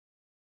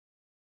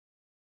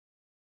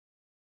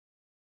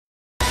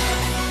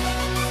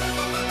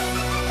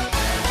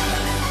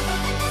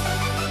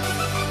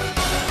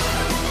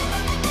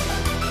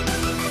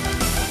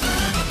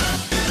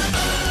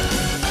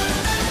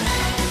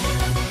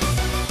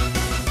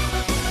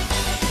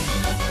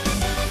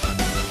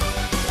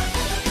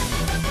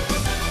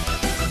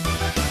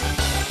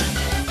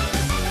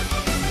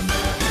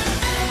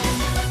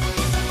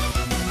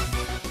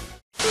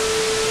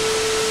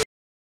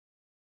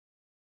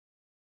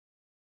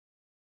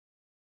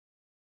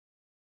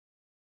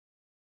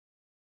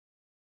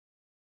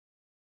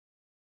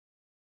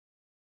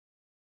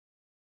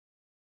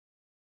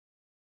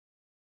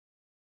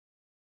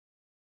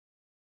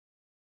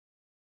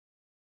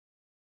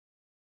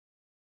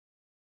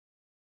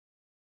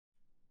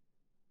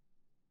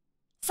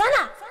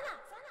Sana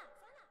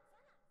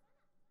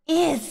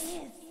is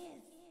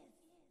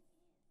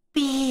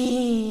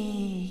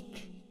big.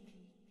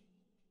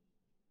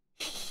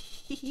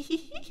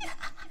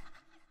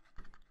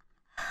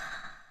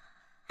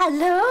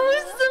 Hello,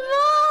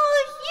 small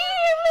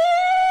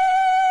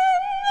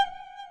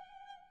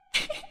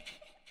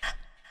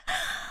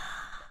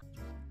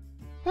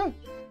human.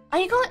 Are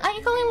you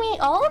calling me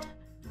old?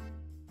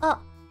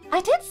 I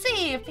did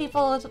see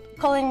people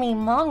calling me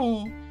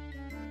mommy.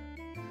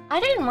 I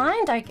didn't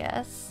mind, I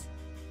guess.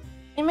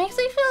 It makes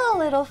me feel a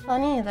little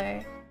funny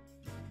though.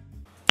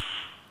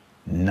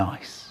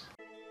 Nice.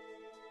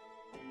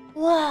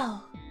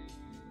 Whoa.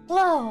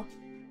 Whoa.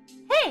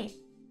 Hey!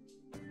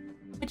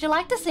 Would you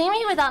like to see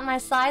me without my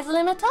size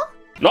limiter?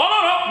 No.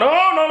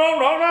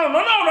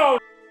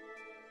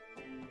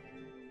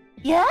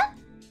 Yeah?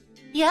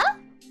 Yeah?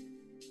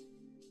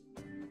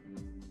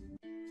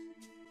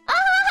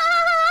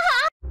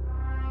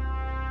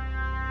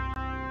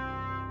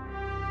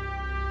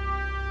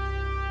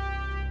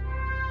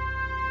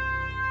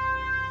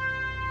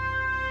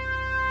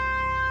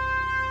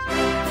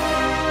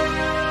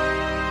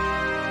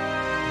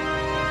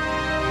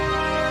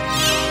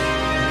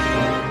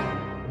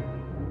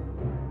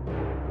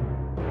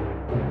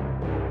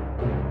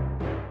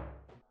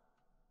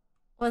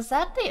 Was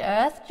that the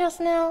Earth just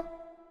now?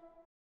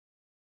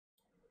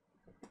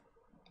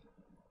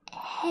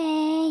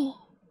 Hey.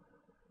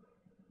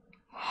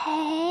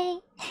 Hey.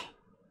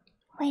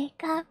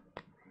 Wake up.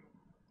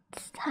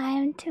 It's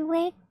time to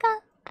wake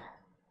up.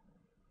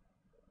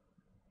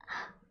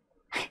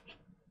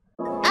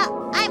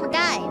 Oh, I'm a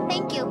guy.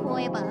 Thank you,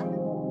 forever.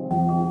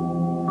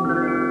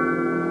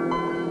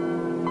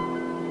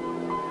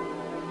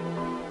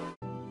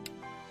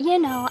 You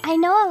know, I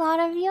know a lot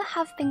of you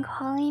have been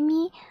calling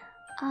me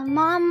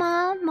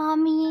Mama,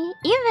 Mommy.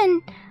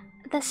 Even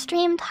the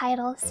stream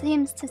title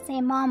seems to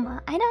say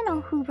Mama. I don't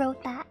know who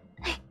wrote that.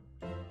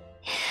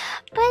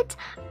 But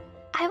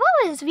I've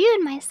always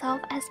viewed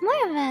myself as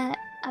more of a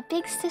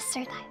big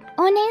sister type,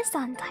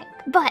 one-san type.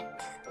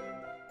 But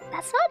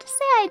that's not to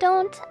say I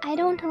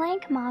don't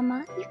like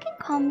Mama. You can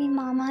call me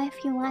Mama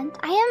if you want.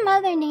 I am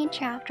Mother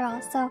Nature after all,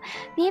 so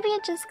maybe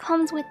it just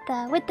comes with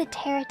the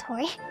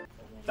territory.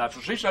 That's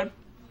what she said.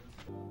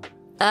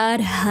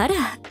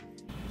 Ara.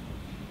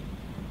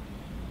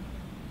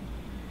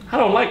 I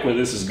don't like where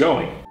this is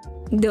going.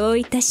 どう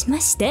いたしま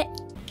して。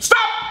 Stop!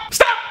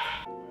 Stop!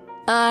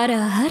 あ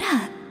らあら。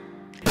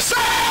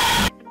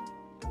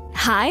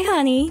Hi,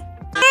 honey.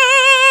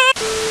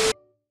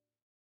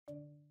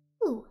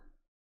 Ooh.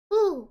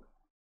 Ooh.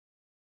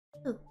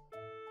 Ooh.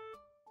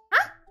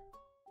 Huh?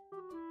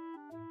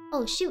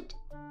 Oh, shoot.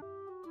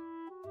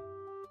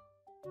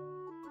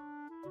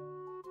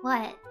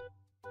 What?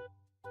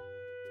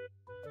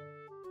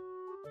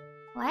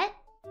 What?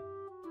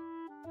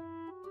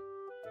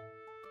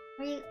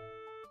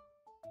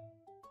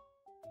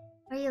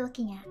 What are you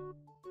looking at?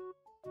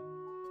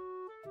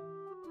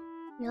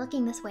 You're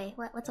looking this way.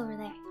 What's over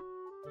there?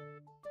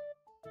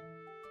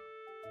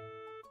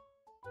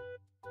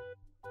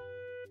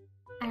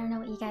 I don't know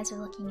what you guys are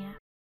looking at.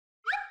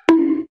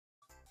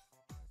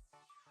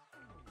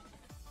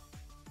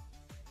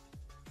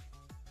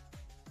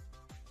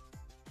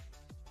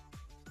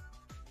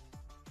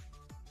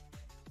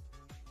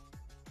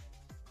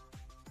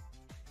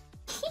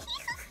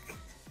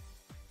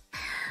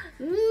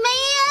 Man,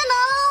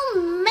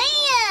 oh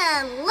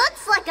man!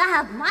 Looks like I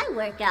have my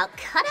workout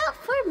cut out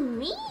for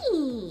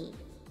me!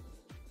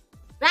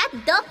 Rat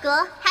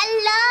Doko,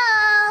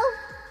 hello!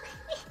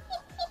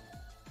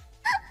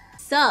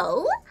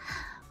 So,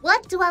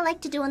 what do I like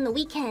to do on the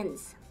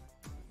weekends?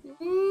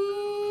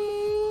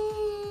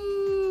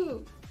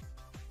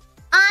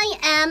 I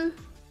am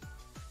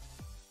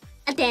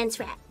a dance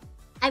rat.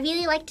 I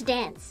really like to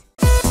dance.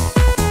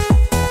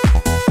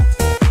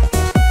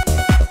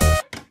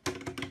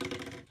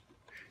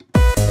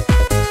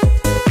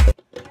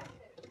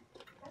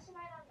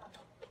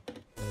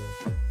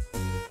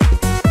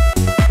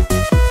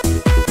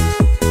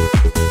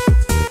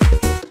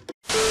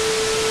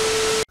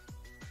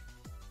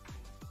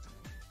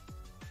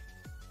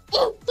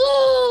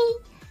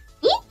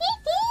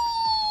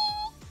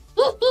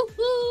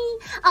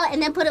 Oh,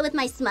 and then put it with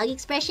my smug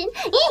expression.